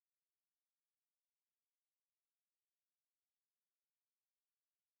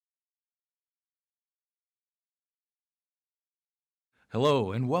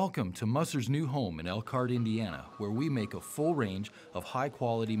Hello and welcome to Musser's new home in Elkhart, Indiana, where we make a full range of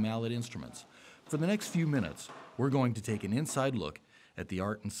high-quality mallet instruments. For the next few minutes, we're going to take an inside look at the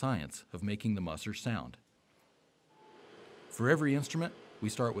art and science of making the Musser sound. For every instrument, we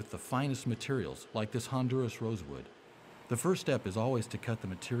start with the finest materials, like this Honduras rosewood. The first step is always to cut the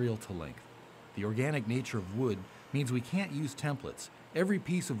material to length. The organic nature of wood means we can't use templates. Every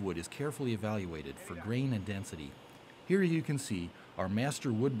piece of wood is carefully evaluated for grain and density. Here you can see our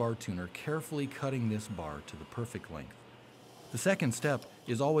master wood bar tuner carefully cutting this bar to the perfect length. The second step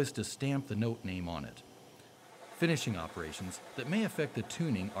is always to stamp the note name on it. Finishing operations that may affect the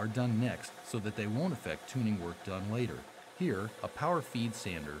tuning are done next so that they won't affect tuning work done later. Here, a power feed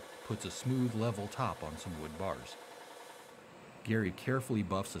sander puts a smooth, level top on some wood bars. Gary carefully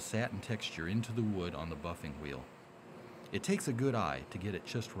buffs a satin texture into the wood on the buffing wheel. It takes a good eye to get it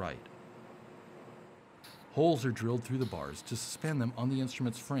just right. Holes are drilled through the bars to suspend them on the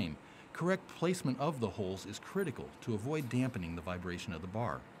instrument's frame. Correct placement of the holes is critical to avoid dampening the vibration of the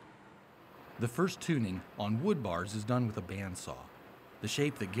bar. The first tuning on wood bars is done with a bandsaw. The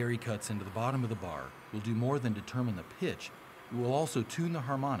shape that Gary cuts into the bottom of the bar will do more than determine the pitch. It will also tune the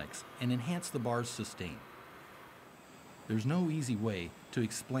harmonics and enhance the bar's sustain. There's no easy way to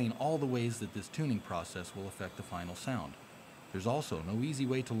explain all the ways that this tuning process will affect the final sound. There's also no easy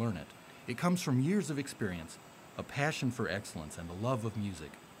way to learn it. It comes from years of experience, a passion for excellence, and a love of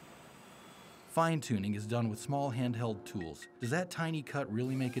music. Fine-tuning is done with small handheld tools. Does that tiny cut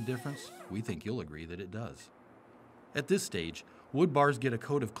really make a difference? We think you'll agree that it does. At this stage, wood bars get a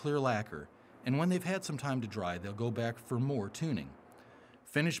coat of clear lacquer, and when they've had some time to dry, they'll go back for more tuning.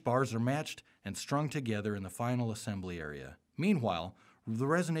 Finished bars are matched and strung together in the final assembly area. Meanwhile, the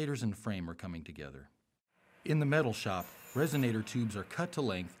resonators and frame are coming together. In the metal shop, resonator tubes are cut to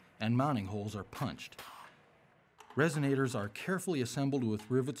length and mounting holes are punched. Resonators are carefully assembled with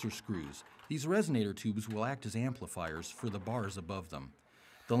rivets or screws. These resonator tubes will act as amplifiers for the bars above them.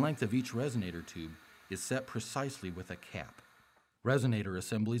 The length of each resonator tube is set precisely with a cap. Resonator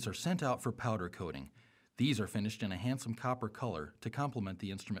assemblies are sent out for powder coating. These are finished in a handsome copper color to complement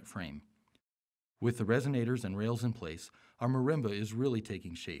the instrument frame. With the resonators and rails in place, our marimba is really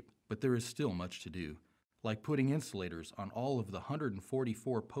taking shape, but there is still much to do, like putting insulators on all of the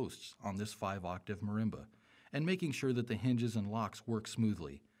 144 posts on this 5-octave marimba, and making sure that the hinges and locks work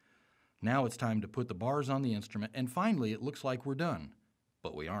smoothly. Now it's time to put the bars on the instrument, and finally it looks like we're done.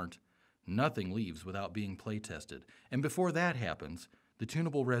 But we aren't. Nothing leaves without being play tested, and before that happens, the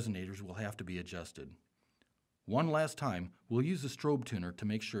tunable resonators will have to be adjusted. One last time, we'll use a strobe tuner to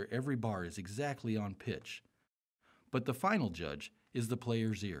make sure every bar is exactly on pitch. But the final judge is the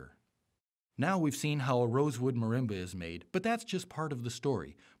player's ear. Now we've seen how a rosewood marimba is made, but that's just part of the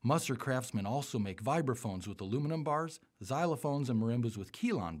story. Musser craftsmen also make vibraphones with aluminum bars, xylophones and marimbas with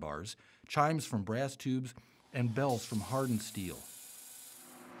Keylon bars, chimes from brass tubes, and bells from hardened steel.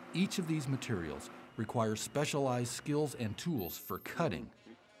 Each of these materials requires specialized skills and tools for cutting,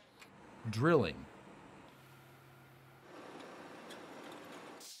 drilling,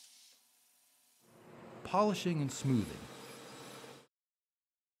 polishing and smoothing,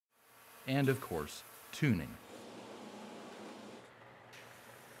 and of course, tuning.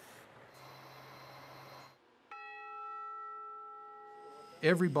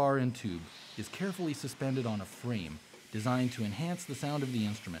 Every bar and tube is carefully suspended on a frame designed to enhance the sound of the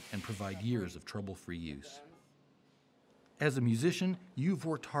instrument and provide years of trouble-free use. As a musician, you've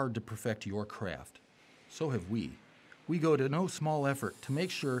worked hard to perfect your craft. So have we. We go to no small effort to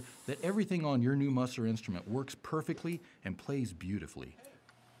make sure that everything on your new Musser instrument works perfectly and plays beautifully.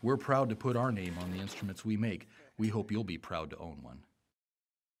 We're proud to put our name on the instruments we make. We hope you'll be proud to own one.